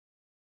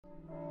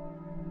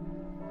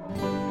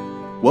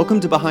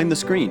Welcome to Behind the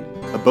Screen,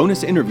 a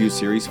bonus interview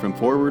series from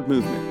Forward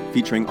Movement,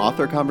 featuring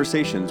author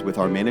conversations with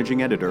our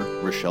managing editor,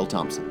 Rochelle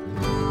Thompson.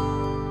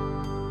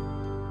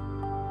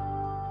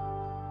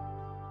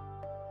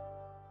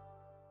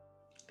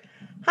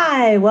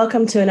 Hi,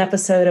 welcome to an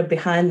episode of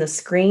Behind the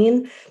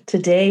Screen.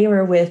 Today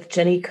we're with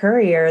Jenny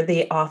Currier,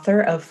 the author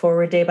of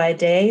Forward Day by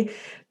Day,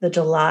 the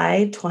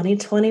July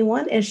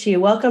 2021 issue.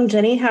 Welcome,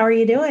 Jenny. How are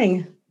you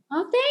doing?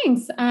 Oh,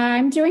 thanks.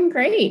 I'm doing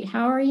great.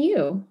 How are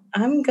you?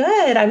 I'm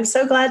good. I'm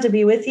so glad to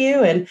be with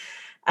you. And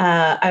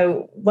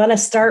I want to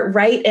start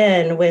right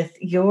in with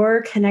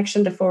your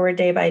connection to Forward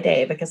Day by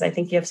Day, because I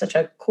think you have such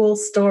a cool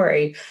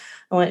story.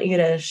 I want you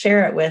to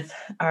share it with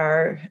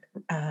our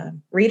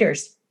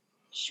readers.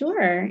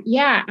 Sure.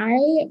 Yeah,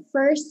 I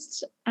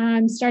first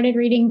started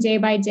reading Day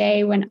by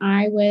Day when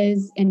I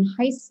was in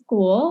high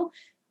school.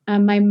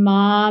 My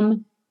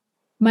mom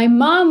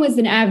was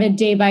an avid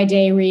Day by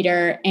Day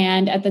reader,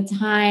 and at the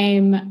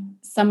time,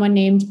 someone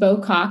named Bo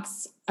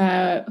Cox,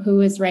 who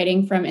was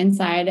writing from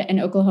inside an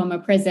Oklahoma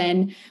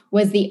prison,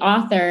 was the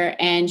author,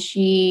 and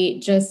she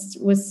just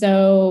was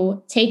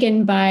so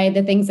taken by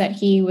the things that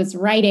he was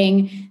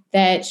writing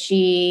that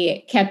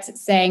she kept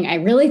saying, I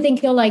really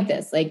think you'll like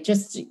this. Like,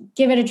 just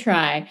give it a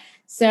try.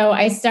 So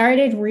I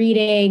started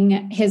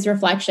reading his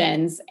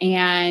reflections,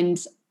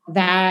 and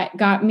that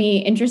got me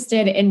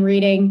interested in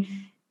reading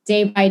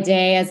Day by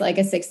Day as like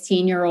a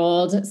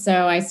 16-year-old.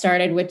 So I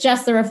started with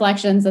just the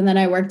reflections, and then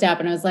I worked up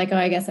and I was like, oh,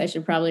 I guess I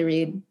should probably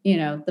read,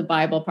 the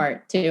Bible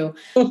part too.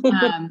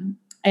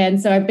 And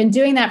so I've been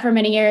doing that for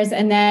many years.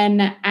 And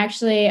then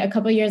actually a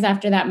couple of years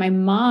after that, my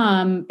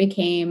mom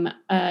became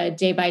a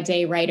Day by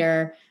Day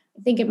writer.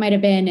 I think it might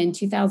have been in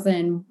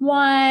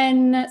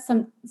 2001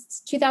 to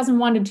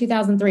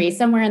 2003,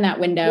 somewhere in that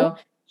window.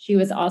 She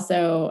was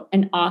also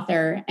an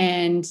author,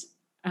 and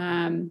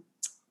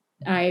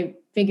I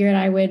figured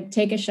I would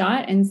take a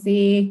shot and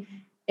see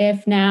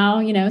if now,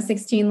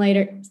 16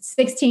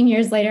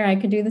 years later, I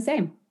could do the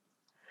same.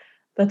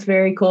 That's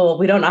very cool.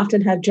 We don't often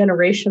have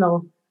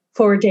generational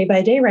Forward Day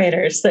by Day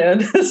writers, so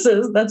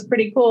that's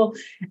pretty cool.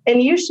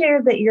 And you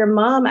shared that your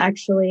mom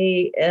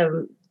actually,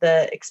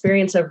 the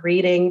experience of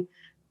reading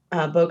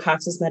Bo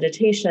Cox's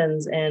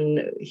meditations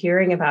and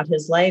hearing about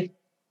his life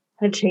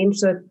had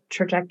changed the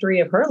trajectory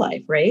of her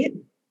life, right?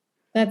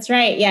 That's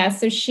right. Yeah.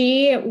 So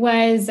she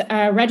was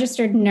a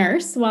registered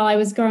nurse while I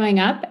was growing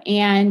up.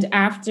 And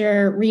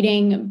after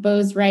reading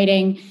Bo's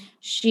writing,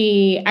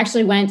 she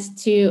actually went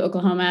to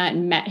Oklahoma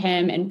and met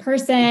him in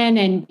person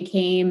and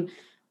became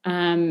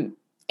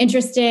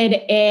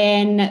interested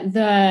in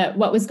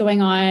what was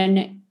going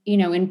on,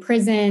 in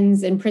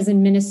prisons and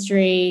prison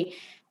ministry.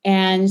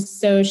 And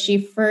so she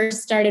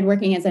first started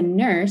working as a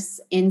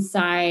nurse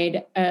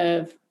inside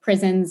of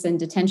prisons and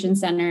detention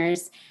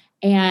centers.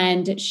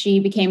 And she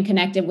became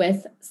connected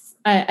with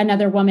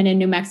another woman in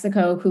New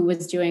Mexico who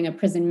was doing a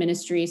prison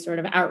ministry sort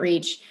of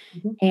outreach.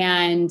 Mm-hmm.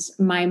 And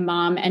my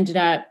mom ended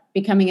up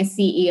becoming a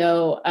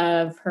CEO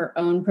of her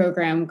own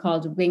program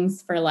called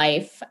Wings for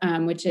Life,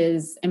 which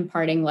is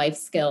imparting life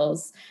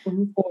skills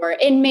mm-hmm. for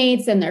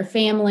inmates and their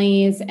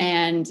families.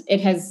 And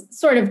it has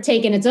sort of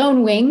taken its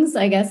own wings,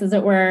 I guess, as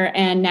it were.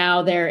 And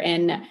now they're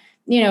in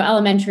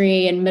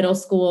elementary and middle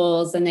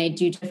schools, and they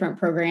do different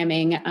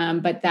programming.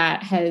 But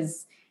that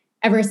has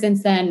ever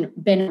since then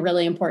been a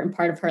really important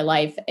part of her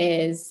life,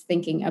 is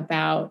thinking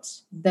about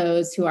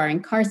those who are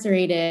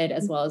incarcerated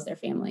as well as their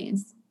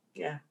families.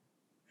 Yeah,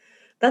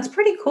 that's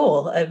pretty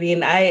cool. I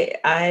mean,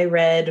 I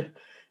read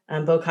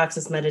Bo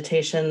Cox's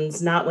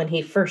meditations, not when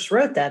he first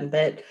wrote them,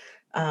 but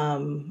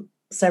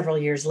several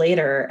years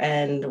later,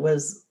 and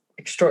was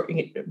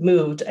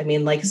moved. I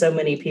mean, like so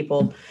many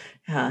people,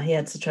 he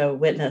had such a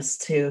witness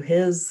to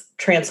his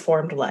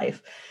transformed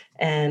life,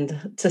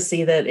 and to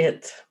see that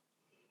it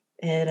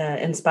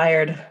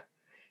inspired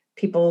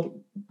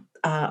people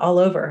all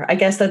over. I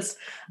guess that's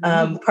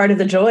part of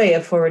the joy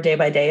of Forward Day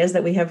by Day, is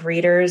that we have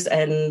readers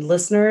and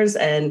listeners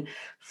and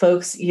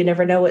folks. You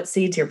never know what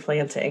seeds you're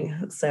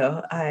planting.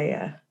 So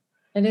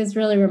it is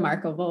really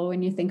remarkable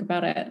when you think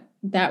about it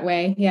that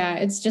way. Yeah,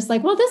 it's just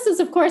like, well, this is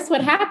of course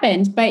what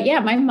happened. But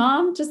yeah, my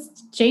mom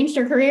just changed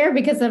her career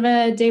because of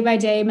a Day by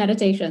Day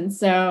meditation.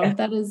 So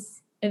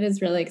it is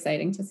really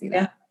exciting to see that.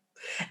 Yeah.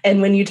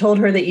 And when you told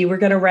her that you were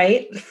going to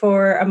write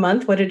for a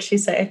month, what did she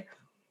say?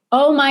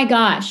 Oh my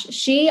gosh,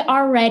 she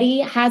already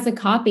has a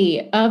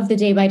copy of the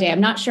Day by Day. I'm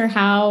not sure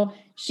how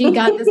she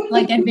got this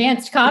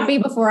advanced copy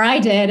before I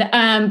did,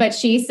 but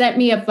she sent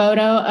me a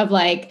photo of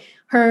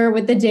her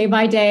with the Day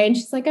by Day, and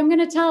she's like, I'm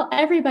going to tell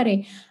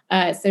everybody.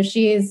 So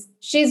she's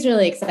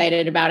really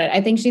excited about it. I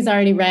think she's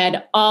already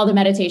read all the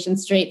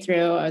meditations straight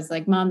through. I was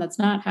like, Mom, that's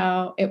not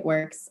how it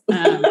works.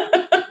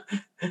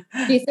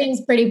 She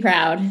seems pretty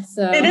proud.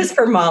 So it is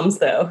for moms,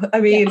 though. I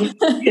mean,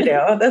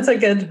 that's a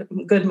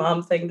good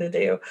mom thing to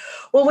do.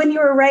 Well, when you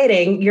were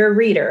writing your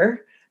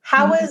reader,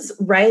 how was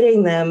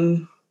writing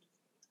them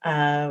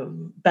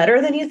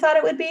better than you thought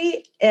it would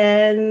be,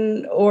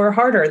 or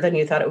harder than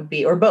you thought it would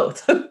be, or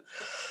both?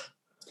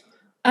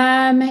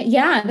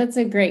 Yeah, that's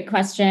a great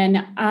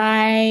question.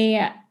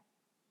 I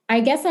I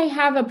guess I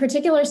have a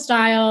particular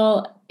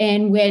style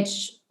in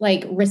which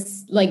like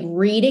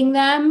reading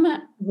them,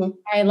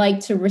 I like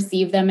to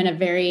receive them in a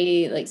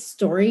very like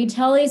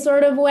storytelling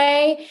sort of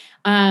way.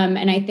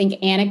 And I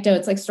think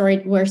anecdotes like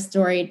we're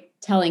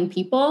storytelling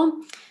people.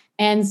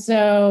 And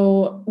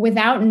so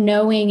without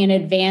knowing in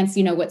advance,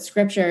 what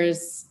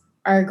scriptures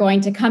are going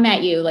to come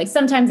at you, like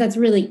sometimes that's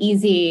really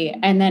easy.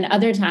 And then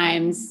other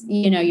times,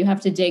 you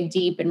have to dig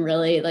deep and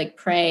really like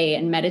pray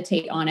and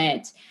meditate on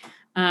it.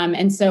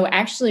 And so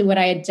actually what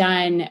I had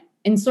done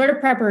in sort of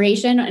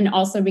preparation, and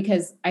also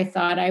because I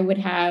thought I would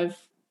have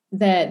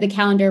the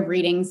calendar of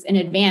readings in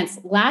advance,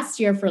 last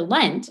year for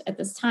Lent at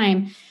this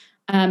time,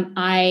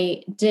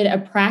 I did a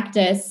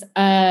practice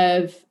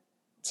of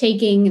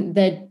taking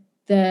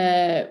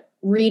the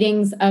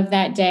readings of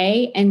that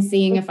day and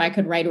seeing if I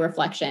could write a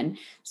reflection.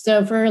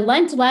 So for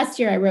Lent last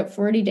year, I wrote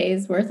 40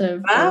 days worth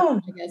of,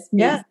 wow. I guess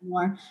maybe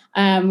more,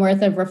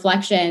 worth of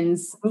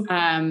reflections.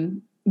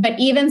 But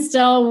even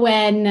still,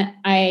 when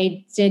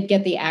I did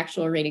get the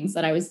actual readings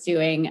that I was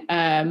doing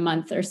a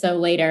month or so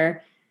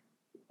later,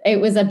 it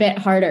was a bit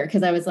harder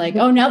because I was like,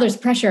 oh, now there's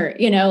pressure,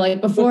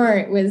 like before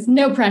it was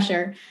no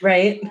pressure.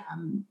 Right.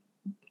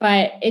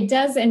 But it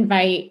does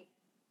invite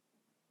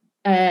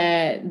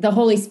the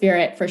Holy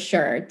Spirit for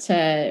sure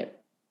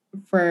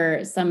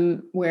for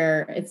some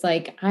where it's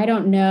like, I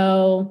don't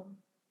know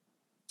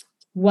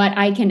what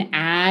I can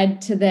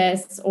add to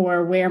this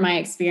or where my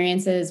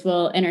experiences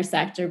will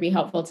intersect or be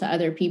helpful to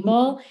other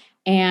people,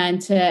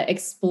 and to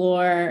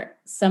explore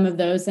some of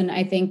those. And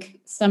I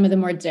think some of the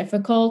more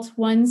difficult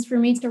ones for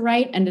me to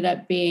write ended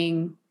up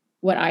being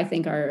what I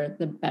think are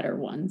the better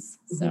ones.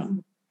 So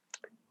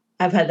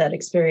I've had that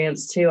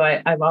experience too.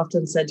 I've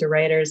often said to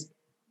writers,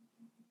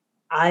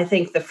 I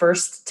think the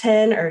first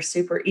 10 are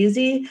super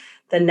easy.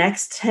 The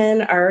next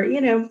 10 are,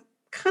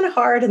 kind of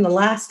hard. And the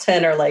last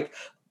 10 are like,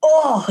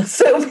 oh, it's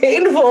so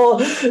painful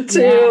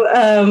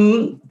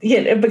to,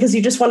 because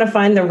you just want to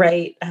find the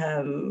right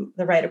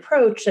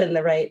approach and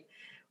the right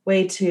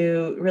way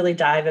to really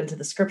dive into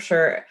the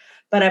scripture.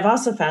 But I've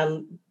also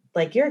found,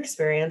 like your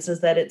experience,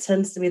 is that it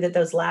tends to be that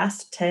those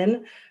last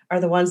 10 are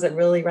the ones that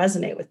really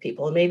resonate with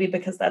people. And maybe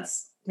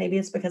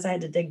it's because I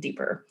had to dig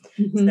deeper.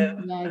 So,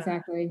 yeah,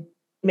 exactly.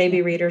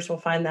 Maybe readers will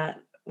find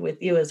that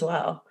with you as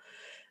well.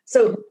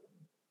 So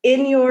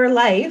in your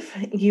life,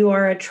 you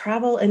are a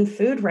travel and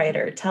food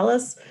writer. Tell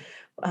us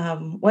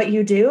what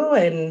you do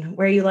and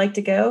where you like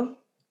to go.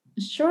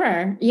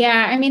 Sure.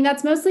 Yeah. I mean,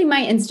 that's mostly my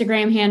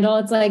Instagram handle.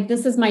 It's like,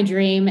 this is my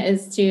dream,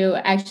 is to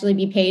actually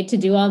be paid to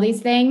do all these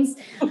things.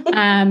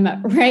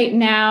 Right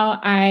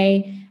now,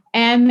 I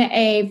am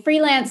a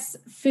freelance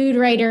food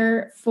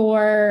writer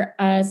for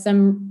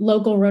some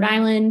local Rhode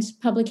Island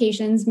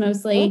publications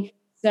mostly.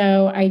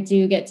 So I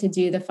do get to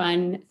do the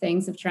fun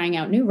things of trying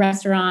out new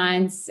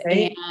restaurants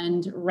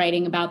and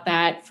writing about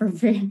that for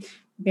very,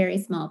 very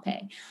small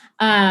pay.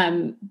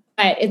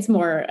 But it's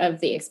more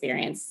of the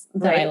experience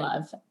that I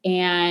love.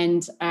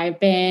 And I've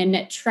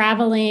been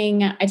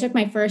traveling. I took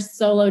my first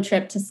solo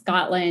trip to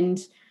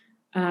Scotland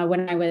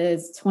when I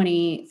was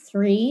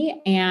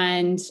 23,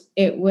 and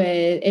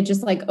it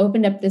just like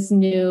opened up this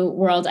new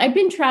world. I've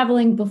been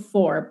traveling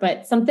before,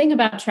 but something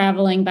about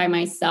traveling by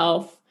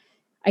myself,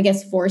 I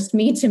guess, forced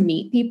me to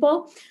meet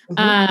people,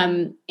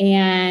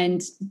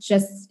 and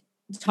just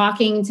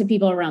talking to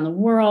people around the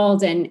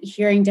world and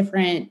hearing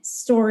different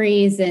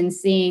stories and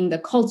seeing the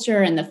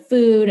culture and the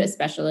food,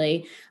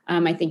 especially.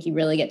 I think you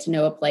really get to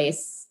know a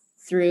place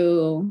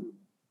through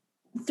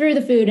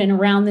the food and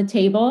around the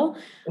table.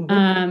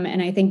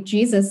 And I think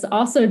Jesus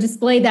also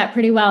displayed that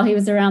pretty well. He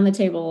was around the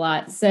table a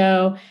lot.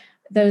 So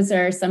those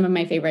are some of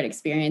my favorite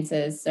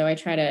experiences. So I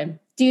try to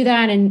do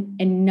that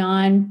in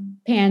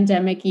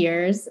non-pandemic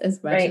years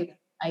as much as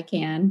I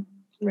can.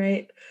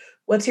 Right.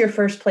 What's your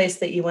first place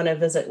that you want to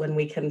visit when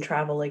we can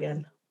travel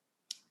again?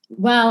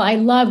 Well, I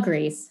love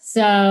Greece.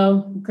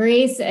 So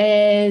Greece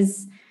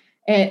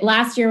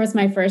last year was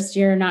my first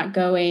year not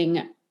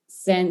going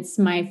since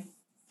my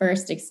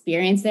first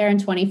experience there in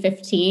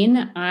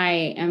 2015. I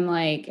am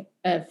like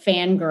a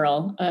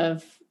fangirl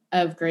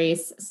of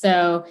Greece.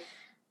 So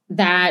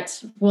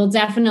that will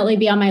definitely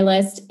be on my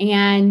list.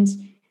 And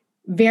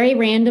very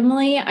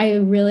randomly, I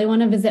really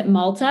want to visit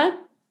Malta.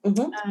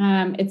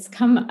 It's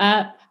come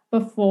up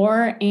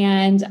before,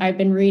 and I've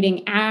been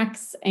reading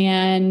Acts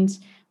and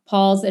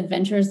Paul's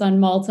adventures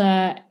on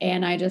Malta,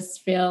 and I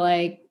just feel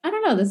like, I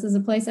don't know, this is a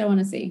place I want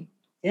to see.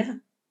 Yeah,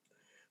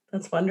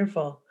 that's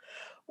wonderful.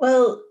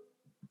 Well,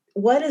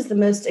 what is the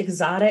most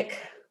exotic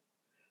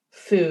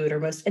food or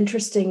most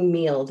interesting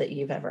meal that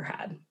you've ever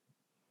had?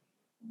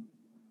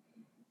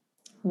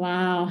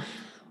 Wow,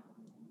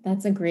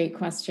 that's a great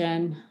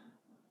question.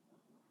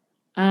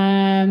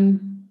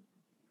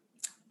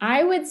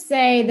 I would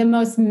say the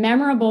most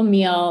memorable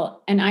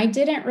meal, and I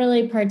didn't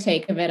really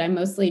partake of it, I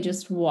mostly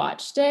just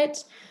watched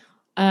it,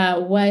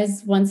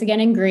 was once again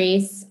in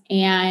Greece,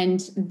 and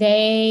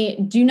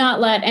they do not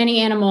let any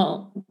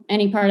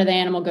part of the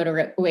animal go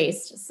to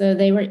waste. So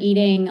they were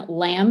eating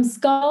lamb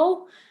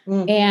skull,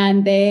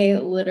 and they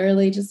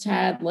literally just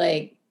had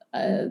like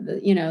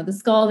the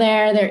skull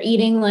there. They're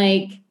eating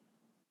like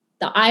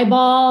the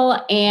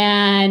eyeball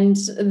and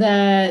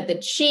the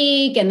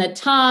cheek and the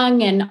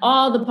tongue and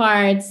all the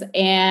parts.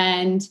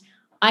 And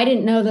I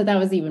didn't know that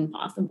was even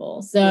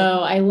possible. So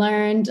I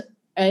learned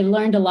a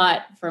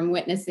lot from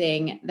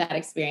witnessing that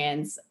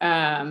experience.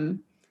 And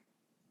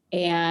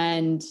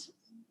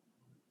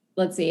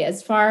let's see,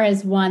 as far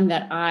as one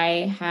that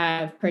I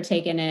have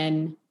partaken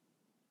in,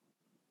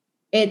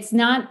 it's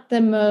not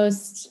the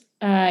most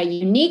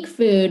unique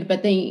food,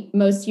 but the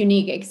most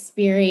unique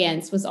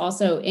experience was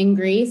also in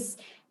Greece.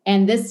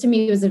 And this to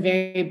me was a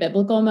very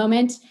biblical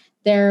moment.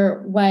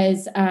 There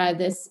was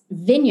this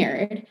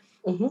vineyard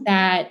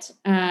that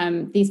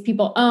these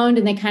people owned,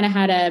 and they kind of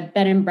had a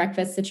bed and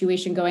breakfast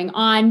situation going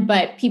on,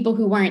 but people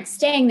who weren't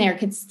staying there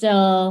could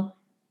still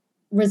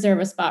reserve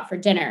a spot for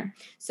dinner.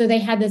 So they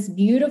had this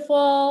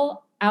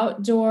beautiful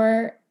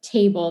outdoor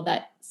table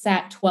that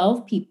sat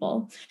 12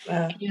 people.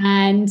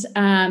 And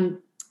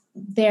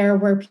there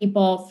were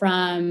people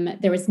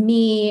there was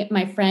me,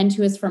 my friend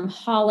who was from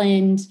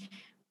Holland,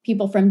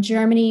 people from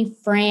Germany,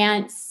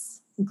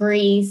 France,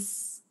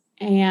 Greece,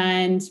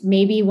 and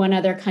maybe one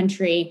other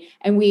country.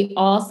 And we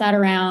all sat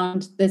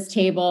around this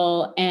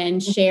table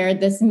and shared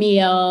this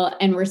meal,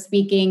 and were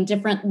speaking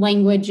different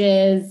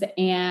languages.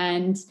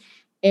 And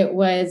it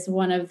was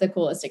one of the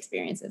coolest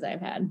experiences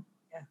I've had.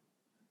 Yeah,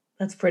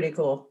 that's pretty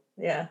cool.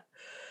 Yeah.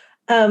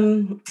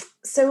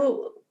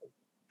 So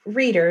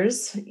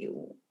readers,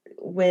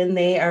 when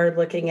they are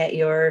looking at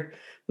your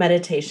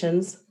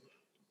meditations,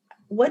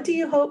 how do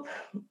you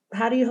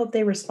hope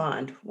they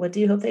respond? What do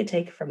you hope they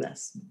take from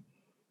this?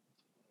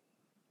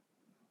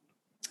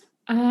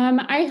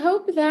 I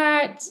hope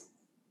that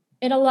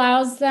it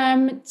allows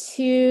them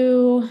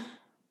to,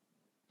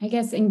 I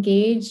guess,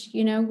 engage,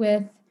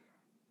 with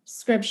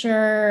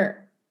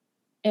scripture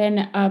in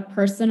a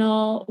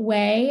personal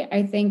way.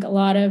 I think a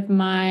lot of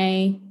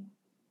my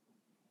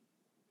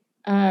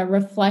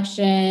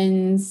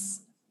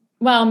reflections,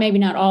 well, maybe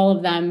not all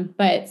of them,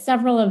 but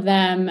several of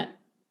them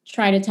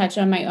try to touch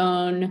on my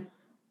own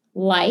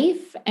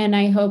life. And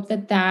I hope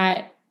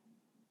that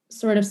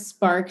sort of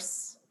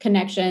sparks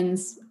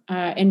connections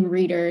in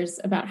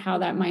readers about how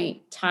that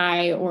might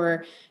tie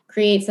or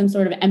create some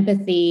sort of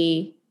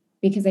empathy,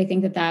 because I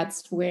think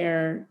that's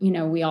where,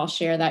 we all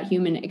share that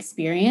human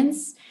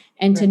experience.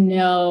 And to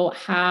know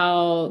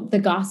how the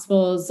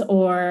Gospels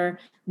or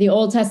the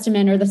Old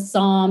Testament or the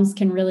Psalms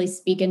can really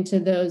speak into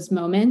those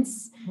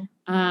moments.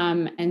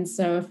 And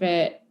so if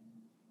it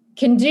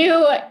can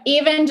do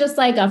even just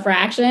like a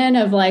fraction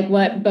of like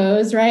what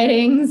Bo's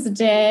writings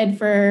did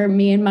for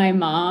me and my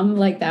mom,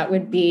 like that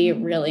would be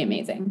really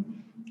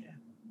amazing. Yeah.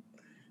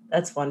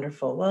 That's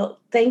wonderful.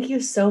 Well, thank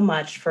you so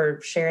much for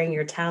sharing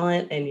your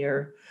talent and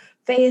your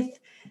faith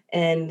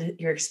and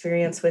your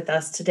experience with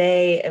us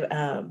today,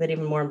 but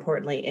even more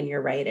importantly, in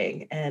your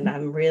writing. And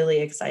I'm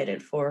really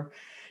excited for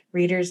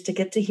readers to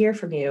get to hear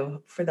from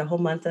you for the whole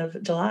month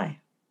of July.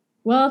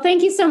 Well,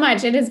 thank you so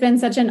much. It has been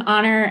such an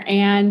honor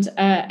and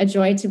a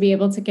joy to be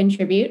able to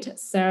contribute.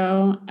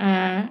 So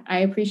I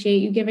appreciate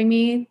you giving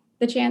me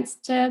the chance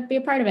to be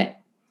a part of it.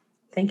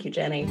 Thank you,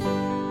 Jenny.